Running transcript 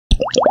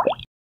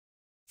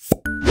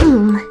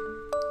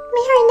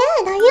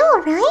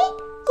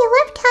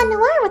Cat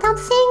Noir without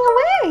saying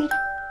a word.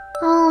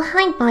 Oh,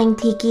 I'm fine,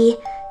 Tiki.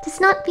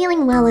 Just not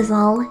feeling well is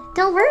all.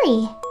 Don't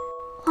worry.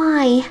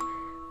 Why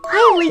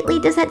lately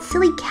does that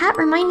silly cat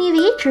remind me of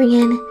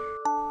Adrian?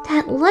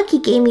 That look he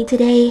gave me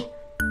today.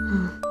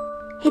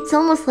 It's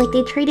almost like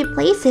they traded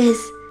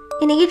places.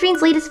 In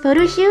Adrian's latest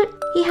photo shoot,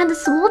 he had the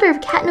smolder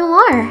of Cat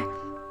Noir.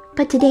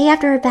 But today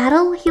after a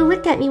battle, he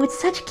looked at me with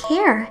such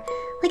care.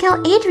 Like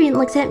how Adrian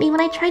looks at me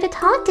when I try to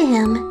talk to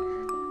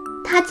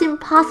him. That's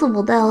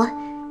impossible though.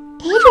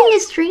 Adrian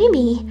is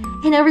dreamy,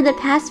 and over the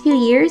past few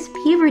years,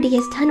 puberty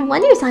has done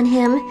wonders on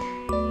him.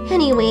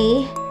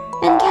 Anyway,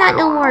 and Cat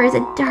Noir is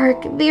a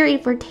dark, very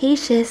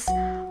flirtatious,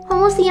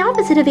 almost the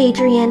opposite of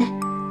Adrian.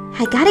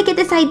 I gotta get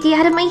this idea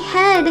out of my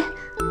head.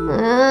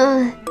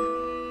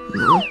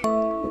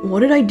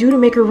 What did I do to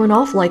make her run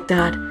off like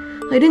that?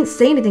 I didn't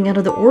say anything out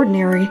of the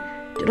ordinary.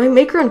 Did I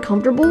make her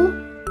uncomfortable?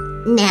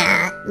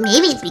 Nah,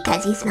 maybe it's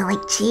because you smell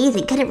like cheese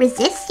and couldn't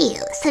resist you,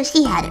 so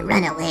she had to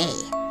run away.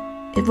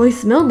 If I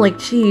smelled like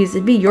cheese,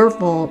 it'd be your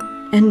fault.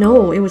 And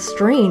no, it was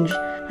strange.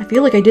 I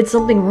feel like I did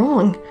something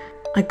wrong.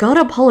 I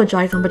gotta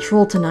apologize on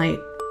patrol tonight.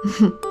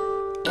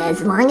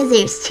 As long as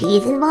there's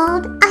cheese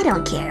involved, I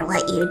don't care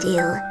what you do.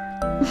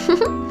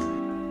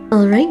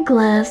 Alright,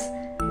 class.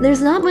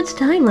 There's not much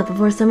time left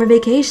before summer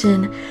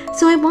vacation,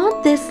 so I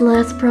want this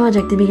last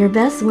project to be your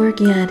best work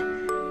yet.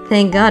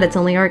 Thank God it's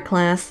only art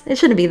class. It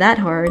shouldn't be that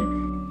hard.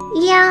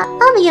 Yeah,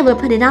 I'll be able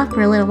to put it off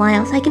for a little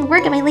while so I can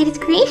work on my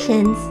latest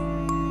creations.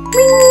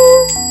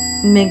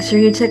 Make sure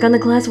you check on the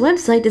class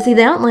website to see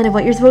the outline of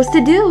what you're supposed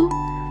to do.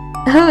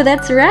 Oh,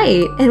 that's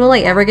right. And will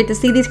I ever get to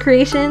see these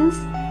creations?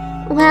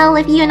 Well,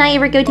 if you and I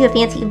ever go to a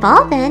fancy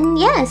ball, then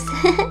yes.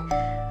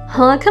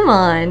 Huh, come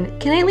on.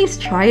 Can I at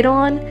least try it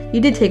on?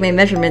 You did take my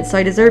measurements, so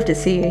I deserve to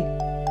see.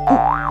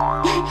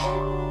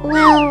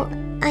 Well,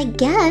 I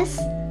guess.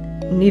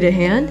 Need a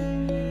hand?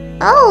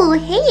 Oh,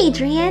 hey,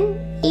 Adrian.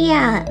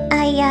 Yeah,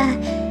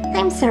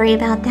 I'm sorry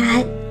about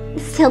that.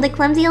 Still the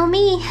clumsy old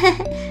me.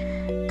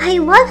 I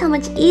love how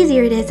much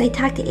easier it is I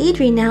talk to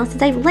Adrian now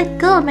since I've let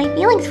go of my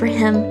feelings for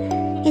him.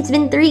 It's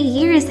been 3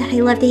 years that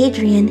I loved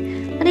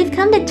Adrian, but I've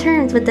come to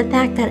terms with the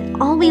fact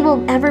that all we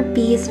will ever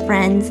be is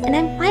friends, and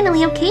I'm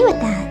finally okay with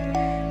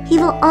that. He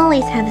will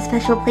always have a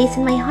special place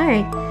in my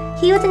heart.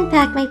 He was in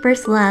fact my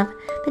first love,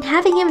 but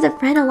having him as a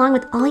friend along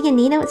with Alya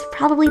Nino is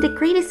probably the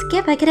greatest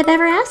gift I could have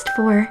ever asked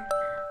for.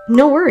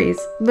 No worries,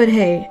 but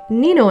hey,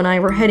 Nino and I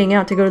were heading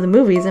out to go to the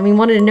movies and we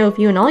wanted to know if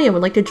you and Alya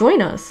would like to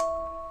join us.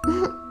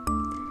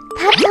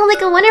 That sounds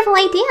like a wonderful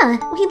idea.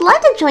 We'd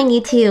love to join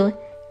you two.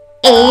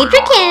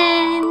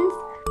 Adrikins!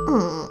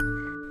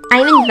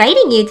 I'm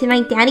inviting you to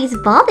my daddy's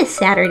ball this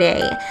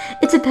Saturday.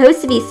 It's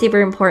supposed to be super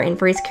important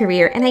for his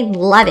career, and I'd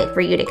love it for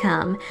you to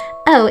come.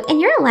 Oh,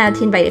 and you're allowed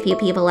to invite a few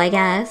people, I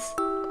guess.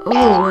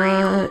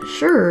 Oh,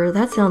 sure,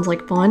 that sounds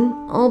like fun.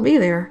 I'll be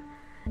there.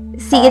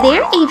 See you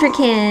there,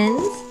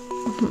 Adrikins.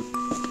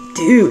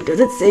 Dude, does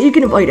it say you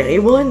can invite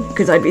anyone?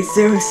 Because I'd be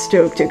so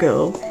stoked to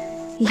go.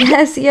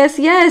 Yes, yes,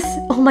 yes!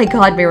 Oh my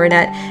god,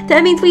 Marinette,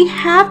 that means we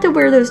have to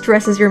wear those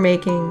dresses you're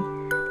making.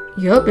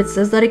 Yup, it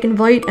says that I can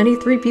invite any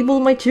 3 people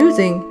of my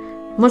choosing.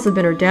 Must have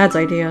been her dad's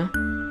idea.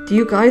 Do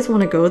you guys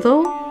want to go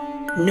though?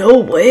 No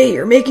way,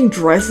 you're making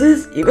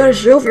dresses? You gotta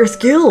show off your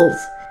skills!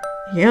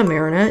 Yeah,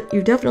 Marinette,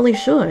 you definitely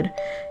should.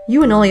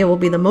 You and Alya will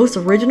be the most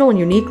original and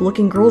unique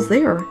looking girls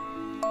there.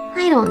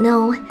 I don't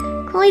know.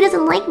 Chloe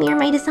doesn't like me or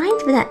my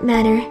designs for that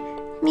matter.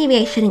 Maybe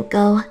I shouldn't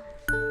go.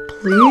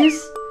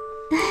 Please?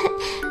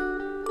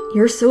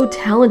 You're so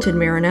talented,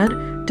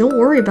 Marinette. Don't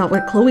worry about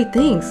what Chloe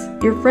thinks.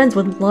 Your friends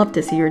would love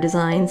to see your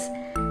designs.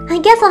 I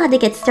guess I'll have to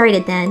get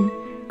started then.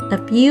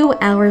 A few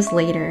hours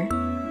later.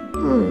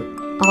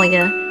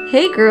 Alya,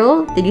 hey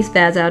girl, did you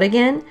spaz out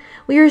again?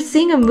 We were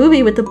seeing a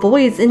movie with the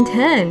boys in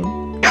 10.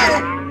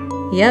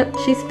 Yep,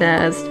 she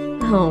spazzed.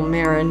 Oh,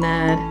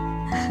 Marinette.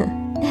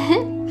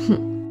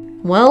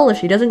 Well, if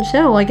she doesn't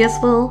show, I guess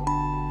we'll...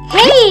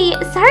 Hey!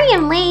 Sorry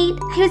I'm late.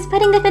 I was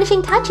putting the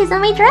finishing touches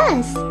on my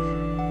dress.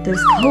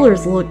 Those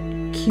colors look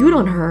cute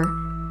on her.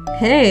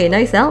 Hey,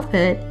 nice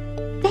outfit.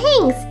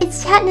 Thanks!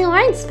 It's Cat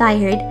Noir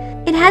inspired.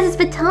 It has its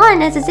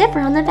baton as a zipper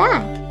on the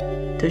back.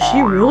 Does she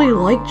really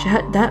like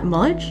Chat that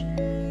much?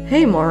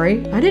 Hey,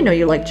 Mari, I didn't know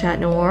you liked Chat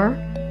Noir.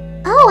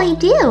 Oh, I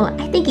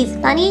do. I think he's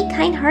funny,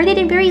 kind-hearted,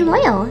 and very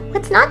loyal.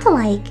 What's not to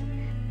like?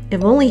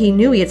 If only he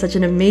knew he had such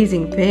an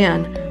amazing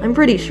fan. I'm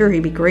pretty sure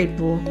he'd be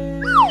grateful.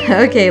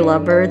 Okay,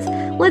 lovebirds,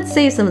 let's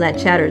save some of that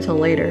chatter till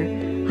later.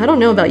 I don't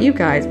know about you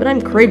guys, but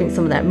I'm craving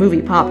some of that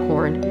movie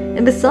popcorn.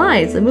 And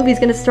besides, the movie's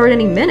gonna start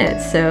any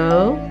minute,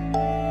 so...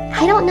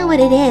 I don't know what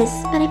it is,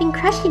 but I've been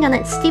crushing on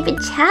that stupid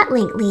Chat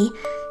lately.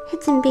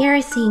 It's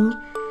embarrassing.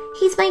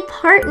 He's my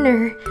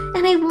partner,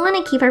 and I want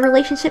to keep our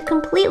relationship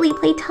completely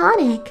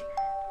platonic.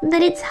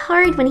 But it's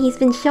hard when he's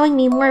been showing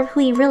me more of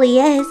who he really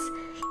is.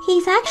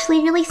 He's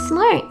actually really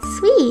smart,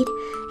 sweet,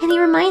 and he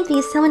reminds me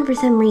of someone for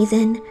some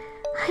reason.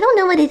 I don't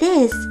know what it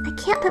is.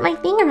 I can't put my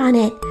finger on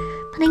it.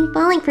 But I'm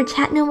falling for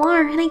Chat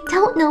Noir, and I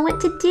don't know what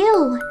to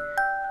do.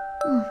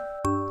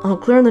 I'll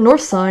clear on the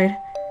north side.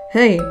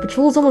 Hey,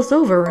 patrol's almost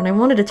over, and I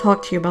wanted to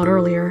talk to you about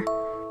earlier.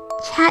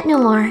 Chat no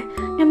more.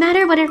 No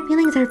matter what our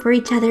feelings are for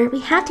each other, we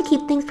have to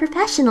keep things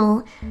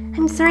professional.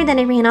 I'm sorry that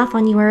I ran off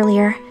on you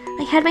earlier.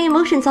 I had my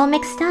emotions all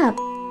mixed up.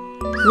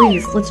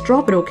 Please, let's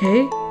drop it,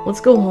 okay?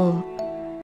 Let's go home.